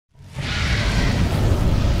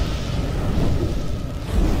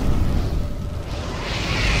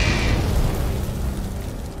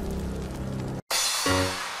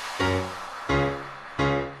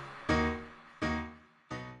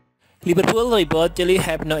Liverpool reportedly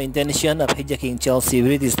have no intention of hijacking Chelsea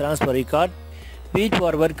with his transfer record. With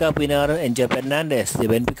World Cup winner Enzo Fernandez, the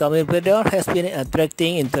Benfica midfielder has been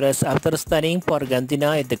attracting interest after starting for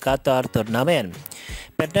Argentina at the Qatar tournament.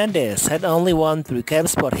 Fernandez had only won 3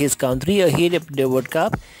 caps for his country ahead of the World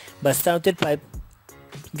Cup, but started 5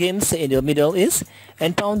 games in the Middle East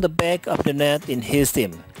and found the back of the net in his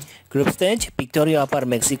team. Group stage, Victoria over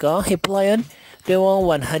Mexico, he played the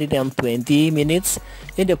 120 minutes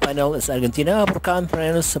in the final as Argentina overcame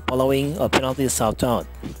France following a penalty shootout.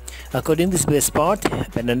 According to Space Sport,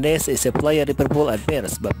 Fernandez is a player Liverpool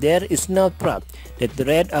admires, but there is no proof that the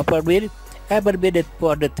Red ever bid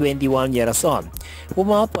for the 21 years old, who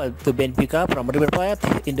moved to Benfica from River Plate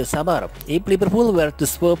in the summer. If Liverpool were to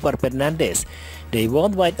swap for Fernandez, they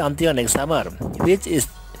won't wait until next summer, which is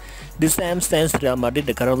the same stance Real Madrid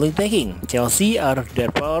are currently taking. Chelsea are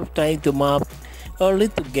therefore trying to move early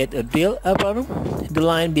to get a deal over the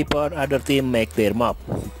line before other teams make their move.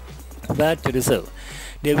 But to do so,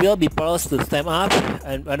 they will be forced to step up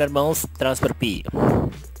and undermost transfer fee.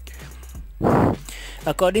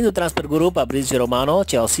 According to transfer guru Fabrizio Romano,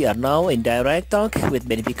 Chelsea are now in direct talk with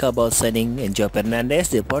Benfica about signing Enzo Fernandez.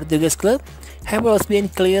 The Portuguese club have also been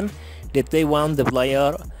clear that they want the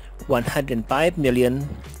player £105 million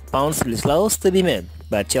release clause to be made,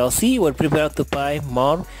 but Chelsea would prefer to pay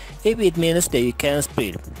more if it means they can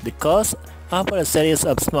split the cost over a series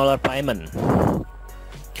of smaller payments.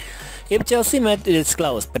 If Chelsea met this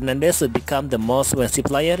clause, Fernandez would become the most expensive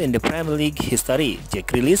player in the Premier League history. Jack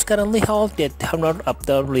Grealish currently holds that honor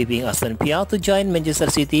after leaving Aston Villa to join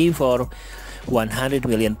Manchester City for £100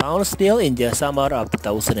 million deal in the summer of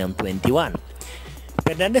 2021.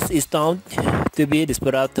 Fernandez is thought to be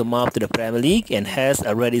desperate to move to the Premier League and has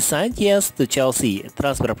already signed yes to Chelsea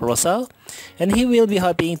transfer proposal, and he will be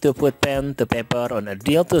hoping to put pen to paper on a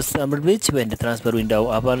deal to Stamford Bridge when the transfer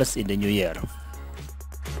window opens in the new year.